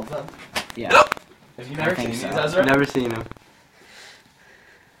have all of them? Yeah. Have you I never think seen so. these, Ezra? Never seen him.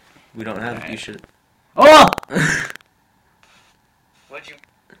 We don't have. Alright. You should. Oh! What'd you...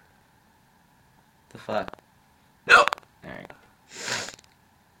 The fuck? Alright.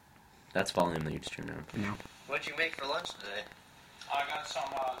 That's volume that you just turned on. What'd you make for lunch today? I got some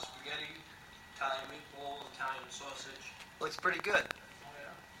spaghetti, Italian meatballs, Italian sausage. Looks pretty good.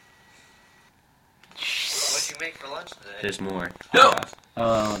 What'd you make for lunch today? There's more.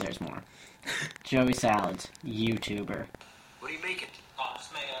 Oh, there's more. Joey Salads. YouTuber. What are you making? Oh,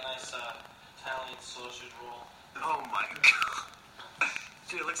 just making a nice Italian sausage roll. Oh my god.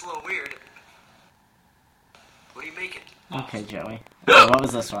 Dude, it looks a little weird. What are you making? Okay, Joey. Okay, what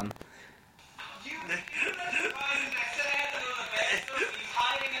was this one? You I said I had to go to the bathroom. He's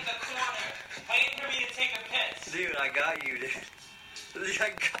hiding in the corner, waiting for me to take a piss. Dude, I got you, dude. I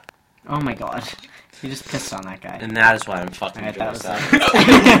got... Oh my god. You just pissed on that guy. And that is why I'm fucking Alright, Joey that was Salad.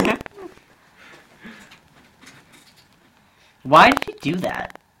 that. Why did he do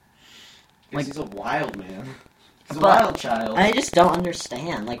that? Because he's a wild man. He's a But- wild child. I just don't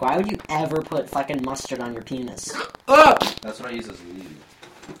understand. Like, why would you ever put fucking mustard on your penis? That's what I use as weed.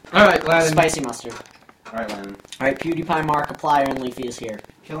 Alright, Landon. Spicy mustard. Alright, Lennon. Alright, PewDiePie, Markiplier, and Leafy is here.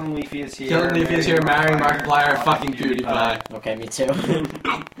 Killing Leafy is here. Killing Leafy is here, marrying Markiplier, fucking PewDiePie. Okay, me too.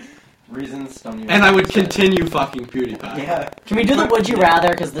 Reasons, don't even... And I would continue fucking PewDiePie. Yeah. Can we do the would you rather?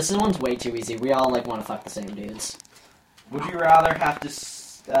 Because this one's way too easy. We all, like, want to fuck the same dudes. Would you rather have to...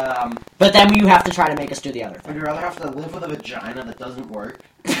 But then you have to try to make us do the other would thing. you rather have to live with a vagina that doesn't work?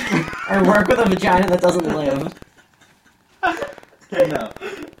 Or work with a vagina that doesn't live. No.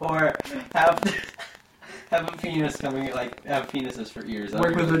 Or have a penis coming, like, have penises for ears.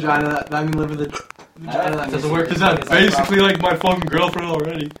 Work with vagina that, I mean, live with a vagina that doesn't work, because Because that's I basically like my fucking girlfriend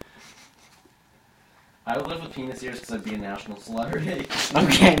already. I would live with penis ears because I'd be a national celebrity.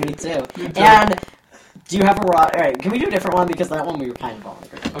 Okay, me too. Me too. And do you have a raw? Alright, can we do a different one? Because that one we were kind of all in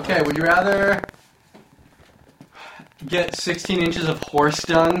agreement on. Okay, would you rather get 16 inches of horse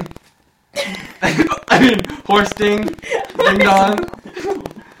dung I mean, horse ding, ding dong,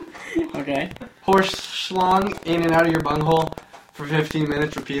 Okay. horse schlong in and out of your bunghole for 15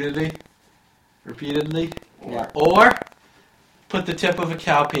 minutes repeatedly. Yeah. Or put the tip of a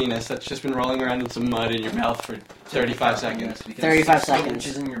cow penis that's just been rolling around in some mud in your mouth for 35 seconds. Because 35 6 seconds.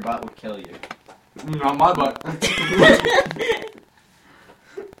 inches in your butt would kill you. Not my butt.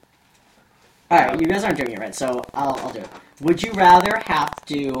 Alright, you guys aren't doing it right, so I'll do it. Would you rather have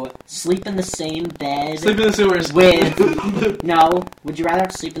to sleep in the same bed Sleep in the sewers. with... No. Would you rather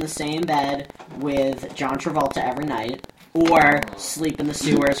have to sleep in the same bed with John Travolta every night, or sleep in the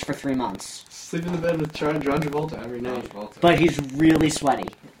sewers for 3 months? Sleep in the bed with John Travolta every night. But he's really sweaty.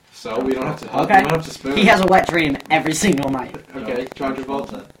 So we don't have to. Okay. We don't have to spoon. He has a wet dream every single night. Okay, John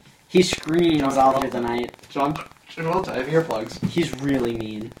Travolta. He screams John all Travolta. through the night. John Travolta. I have earplugs. He's really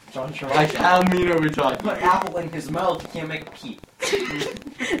mean. John Like, how mean are we talking? Put apple in his mouth, he can't make a peep.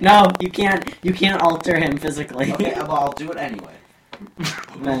 No, you can't. You can't alter him physically. Okay, well, I'll do it anyway.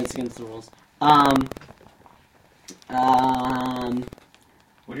 No, it's against the rules.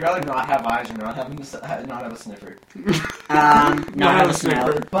 Would you rather not have eyes or not have a sniffer? Not have a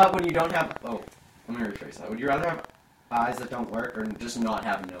smell. But when you don't have... Oh, let me rephrase that. Would you rather have eyes that don't work or just not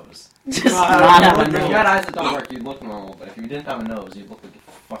have a nose? Just not have a If you nose. had eyes that don't work, you'd look normal. But if you didn't have a nose, you'd look like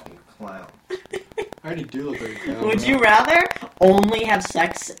a fucking clown. I already do look like a clown. Would you rather only have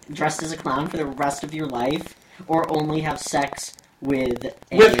sex dressed as a clown for the rest of your life, or only have sex with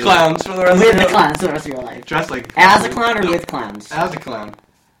clowns for the rest with of the your clowns for the rest of your life? Dressed like As a clown or with clowns As a clown.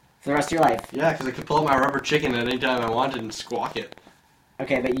 for the rest of your life? Yeah, because I could pull out my rubber chicken at any time I wanted and squawk it.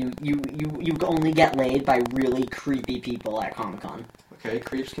 Okay, but you only get laid by really creepy people at Comic-Con. Okay,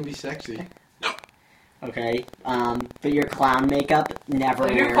 creeps can be sexy. Okay, but your clown makeup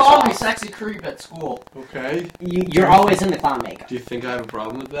never You wears called me off. sexy creep at school. Okay. You're always in the clown makeup. Do you think I have a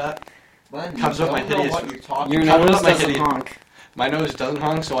problem with that? Glenn, Comes you up my don't know hideous- what you're talking Your Cover nose up my doesn't hideous- honk. My nose doesn't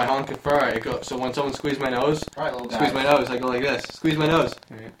honk, so I honk it fur. So when someone squeezes my nose, Alright, little guy. squeeze my nose, I go like this. Squeeze my nose.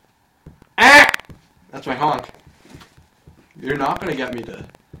 Alright. Ah! That's my honk. You're not gonna get me to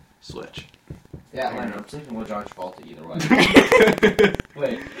switch. Yeah, Glenn, I'm sleeping with John Travolta either way.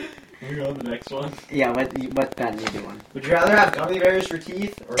 Wait. Can we go on the next one? Yeah, what Ben you doing? Would you rather have gummy bears for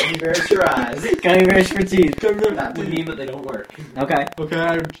teeth or gummy bears for eyes? Gummy bears for teeth. That would mean that they don't work. Okay. Okay,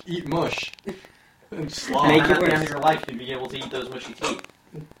 I would eat mush. And sloth. Make And it at the worse. end of your life, you'd be able to eat those mushy teeth.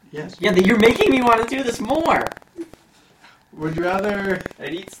 Yes. Yeah, you're making me want to do this more. Would you rather...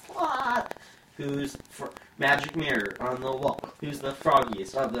 I'd eat Slot, who's magic mirror on the wall, who's the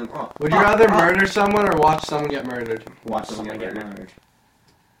froggiest of them all. Would you rather murder someone or watch someone get murdered? Watch Someone get murdered.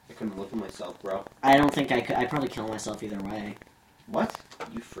 I couldn't look at myself, bro. I don't think I could. I'd probably kill myself either way. What?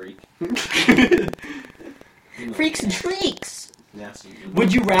 You freak. Freaks and shrieks. Nasty.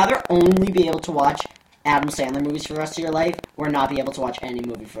 Would you rather only be able to watch Adam Sandler movies for the rest of your life, or not be able to watch any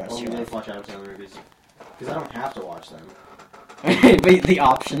movie for the rest Only of your live life? watch Adam Sandler movies. Because I don't have to watch them. But the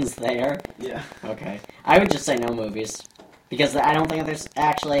option's there. Yeah. Okay. I would just say no movies. Because I don't think there's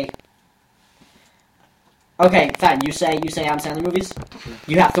actually... Okay, fine. You say Adam Sandler movies?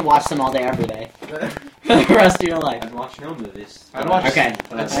 You have to watch them all day, every day. For the rest of your life. I'd watch no movies. I'd watch... Okay.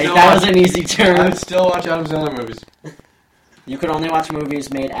 I'd Like, still that watch- was an easy turn. I'd still watch Adam Sandler movies. You could only watch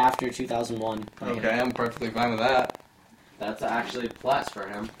movies made after 2001. Okay, I'm perfectly fine with that. That's actually a plus for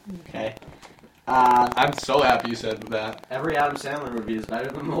him. Okay. I'm so happy you said that. Every Adam Sandler movie is better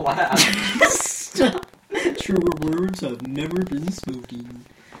than the last. Stop. Truer words have never been spoken.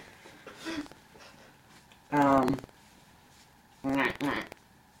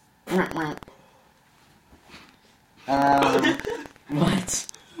 What?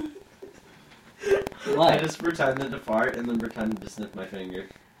 I What? just pretended to fart and then pretended to sniff my finger.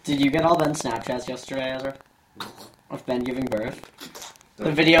 Did you get all Ben's Snapchats yesterday, Ezra? Of Ben giving birth?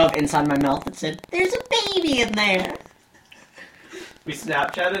 The video of inside my mouth that said, "There's a baby in there." We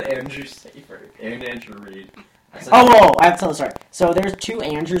Snapchatted Andrew Safer and Andrew Reed. I said, Oh, I have to tell the story. So there's two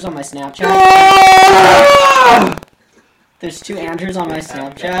Andrews on my Snapchat. There's two Andrews on my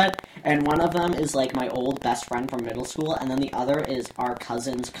Snapchat, and one of them is like my old best friend from middle school, and then the other is our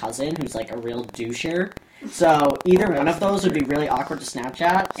cousin's cousin, who's like a real doucher. So either one of those would be really awkward to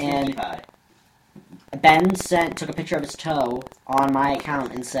Snapchat, and Pie. Ben took a picture of his toe on my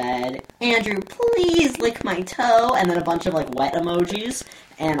account and said, "Andrew, please lick my toe," and then a bunch of like wet emojis.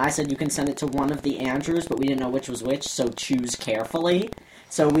 And I said, "You can send it to one of the Andrews," but we didn't know which was which, so choose carefully.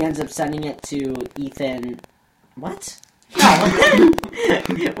 So we ended up sending it to Ethan. What? No.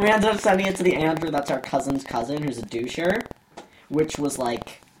 We ended up sending it to the Andrew that's our cousin's cousin, who's a doucher, which was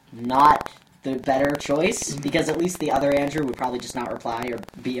like not the better choice, because at least the other Andrew would probably just not reply or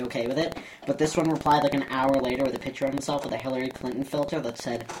be okay with it. But this one replied like an hour later with a picture of himself with a Hillary Clinton filter that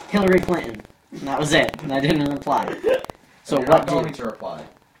said, Hillary Clinton. And that was it. And I didn't reply. So You're what not going to reply.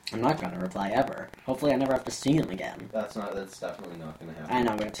 I'm not going to reply ever. Hopefully I never have to see him again. That's definitely not going to happen. I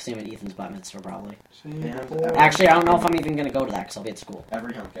know, we have to see him at Ethan's bat mitzvah probably. Yeah. Actually, I don't know if I'm even going to go to that because I'll be at school.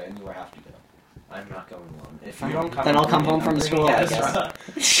 Every Hanukkah, and you will have to go. I'm not going alone. If Fine. you don't come, Then I'll come with me, home from I'm school, bringing I Ezra.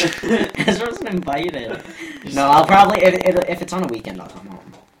 Ezra wasn't invited. No, I'll probably, if it's on a weekend, I'll come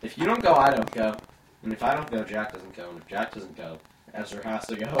home. If you don't go, I don't go. And if I don't go, Jack doesn't go. And if Jack doesn't go, Ezra has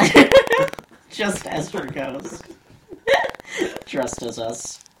to go. Just Ezra goes. Dressed as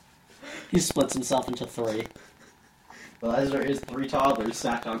us. He splits himself into 3. Well, Ezra is 3 toddlers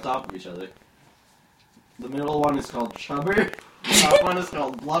stacked on top of each other. The middle one is called Chubber, the top one is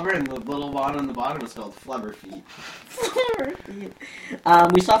called Blubber, and the little one on the bottom is called Flubber Feet.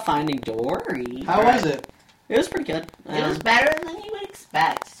 We saw Finding Dory. How was it? It was pretty good. better than you would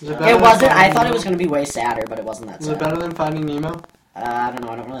expect. Was it better It than wasn't. I Finding thought it Nemo? was going to be way sadder, but it wasn't that Was sad. it better than Finding Nemo? I don't know.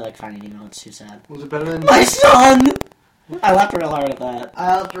 I don't really like Finding Nemo. It's too sad. Was it better than... My son! I laughed real hard at that.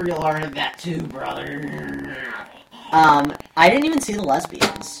 I laughed real hard at that too, brother. I didn't even see the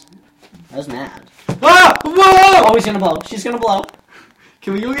lesbians. I was mad. Ah! Whoa! Oh, he's gonna blow. She's gonna blow.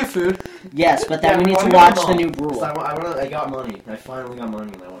 Can we go get food? Yes, but then Yeah, we need to wanna watch go the mall. new rule. I got money. I finally got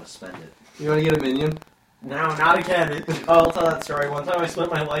money and I want to spend it. You want to get a minion? No, not again. I'll tell that story. One time I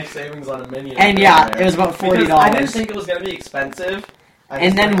spent my life savings on a minion. And yeah, it was about $40. Because I didn't think it was going to be expensive.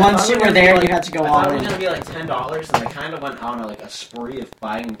 And then once you were there, you had to go I all thought it was in. going to be like $10, and I kind of went on a spree of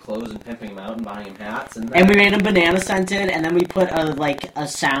buying him clothes and pimping him out and buying him hats. And And we made them banana scented, and then we put a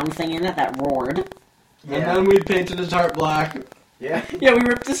sound thing in it that roared. And then we painted his heart black. Yeah. Yeah, we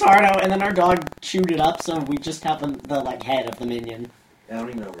ripped his heart out, and then our dog chewed it up, so we just have the head of the minion. I don't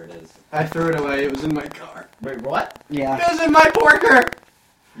even know where it is. I threw it away. It was in my car. Wait, what? Yeah. It was in my porker!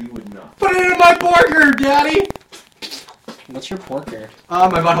 You would not. Put it in my porker, Daddy! What's your porker? My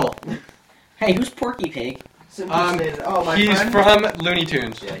butthole. Hey, who's Porky Pig? Simply stated, my He's friend. from Looney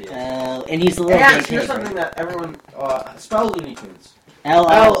Tunes. Yeah, he is. And he's the little And gay here's pig. something that everyone spell Looney Tunes.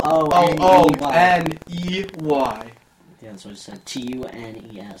 L-O-O-N-E-Y. L-O-O-N-E-Y. Yeah, that's what it said.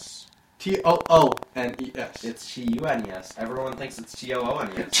 T-U-N-E-S. T-O-O-N-E-S. It's T-U-N-E-S. Everyone thinks it's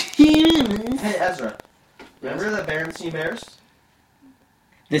T-O-O-N-E-S. This Hey, Ezra. Remember the Berenstain Bears?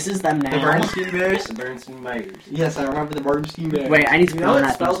 is them The now. Bernstein Bears? The Berenstain Bears. Yes, I remember the Bernstein Bears. Wait, I need to You put know on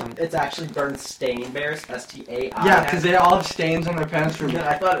it's that thing. spelled? It's actually Bernstein Bears. S-T-A-I. Yeah, because they all have stains on their pants from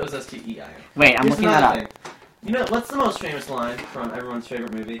I thought it was S-T-E-I. Wait, I'm Here's looking that another up. thing. You know, what's the most famous line from everyone's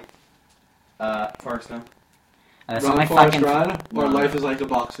favorite movie? Forrest Gump. That's not Run, my Forrest, fucking... Run, or No. Life is like a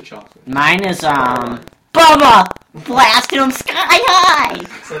box of chocolate. Mine is, Line. Bubba! Blasting him sky high!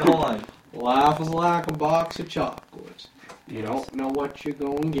 Say the whole line. Life is like a box of chocolates. You don't know what you're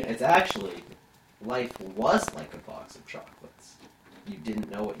gonna get. It's actually, life was like a box of chocolates. You didn't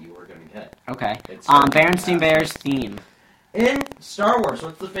know what you were going to get. Okay. It's Berenstain Bears theme. In Star Wars,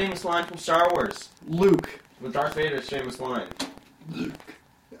 what's the famous line from Star Wars? Luke. With Darth Vader's famous line. Luke.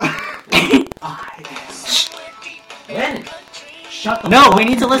 When? Shut the No, fuck we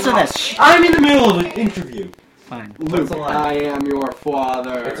need to up. listen to this. I'm in the middle of an interview. Fine. Luke, the line? I am your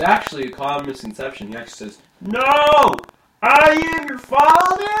father. It's actually a common misconception. He actually says, "No, I am your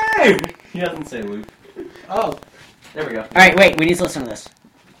father." He doesn't say Luke. Oh. There we go. Alright, wait, we need to listen to this.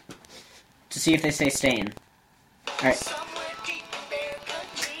 To see if they say stain. Alright.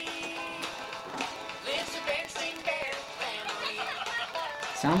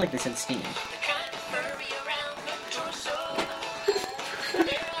 Sound like they said stain.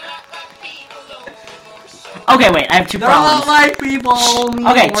 Okay, wait, I have two They're not problems. like people. Only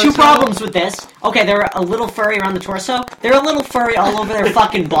Okay, more two so. problems with this. Okay, they're a little furry around the torso. They're a little furry all over their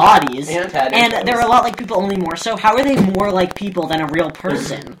fucking bodies. And head And and they're a toes. lot like people, only more so. How are they more like people than a real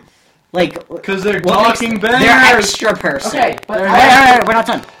person? Like, Because they're what makes- talking bears. they're extra person. Okay, but They're- Alright, we're not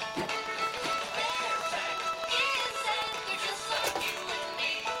done.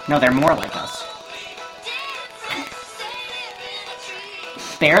 No, they're more like us.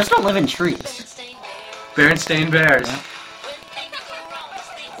 Bears don't live in trees. Berenstain Bears. Yeah.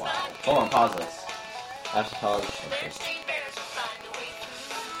 Hold on, pause this. I have to pause this first.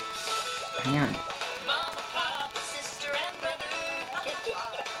 Hang on.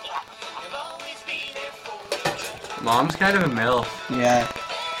 Mom's kind of a MILF. Yeah.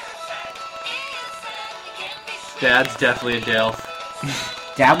 Dad's definitely a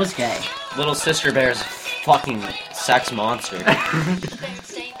DILF. Dad was gay. Little sister bear's fucking sex monster.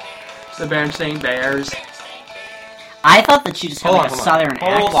 The Berenstain Bears. I thought that she just had like a southern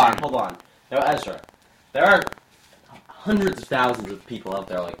accent. Hold on. Now, Ezra, there are hundreds of thousands of people out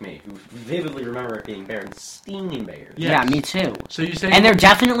there like me who vividly remember it being Berenstain Bears. Yes. Yeah, me too. So you're saying... And they're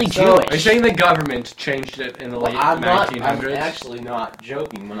definitely So- Jewish. Are you saying the government changed it in the late I'm 1900s? actually not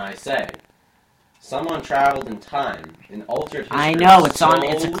joking when I say someone traveled in time and altered history. I know, it's so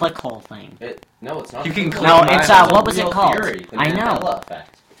it's a clickhole thing. No, it's not. You can a click No, on it's, that. what was it real called? Theory, the I know. Mandela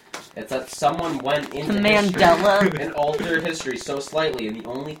effect. It's that someone went into The history Mandela. and altered history so slightly, and the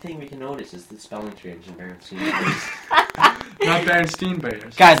only thing we can notice is the spelling change in Berenstain Bears. Not Berenstain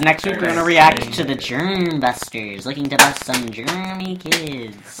Bears. Guys, next week we're going to react Berenstain to the Bears. Germ Busters, looking to bust some Germy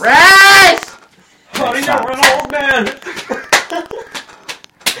kids. Rice! Honey, Stop. you're an old man.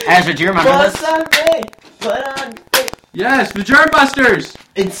 Ezra, do you remember this? on me, put on me. Yes, the Germ Busters!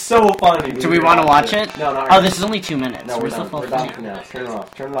 It's so funny. Do we want to watch it? No, not right Oh, now. this is only 2 minutes. No, we're Where's the done. full We're thing? done now. Turn it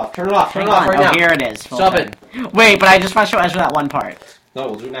off. Turn it off. Turn it off. Turn Hang it off on. right Oh, now. here it is. Full Stop thing. Wait, but I just want to show Ezra that one part. No,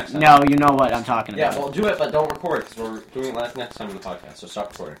 we'll do it next time. No, you know what I'm talking Yeah, about. well, do it, but don't record because we're doing it next time in the podcast. So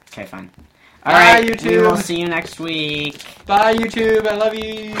stop recording. Okay, fine. Bye, Alright, we YouTube. will see you next week. Bye, YouTube. I love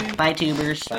you. Bye, tubers.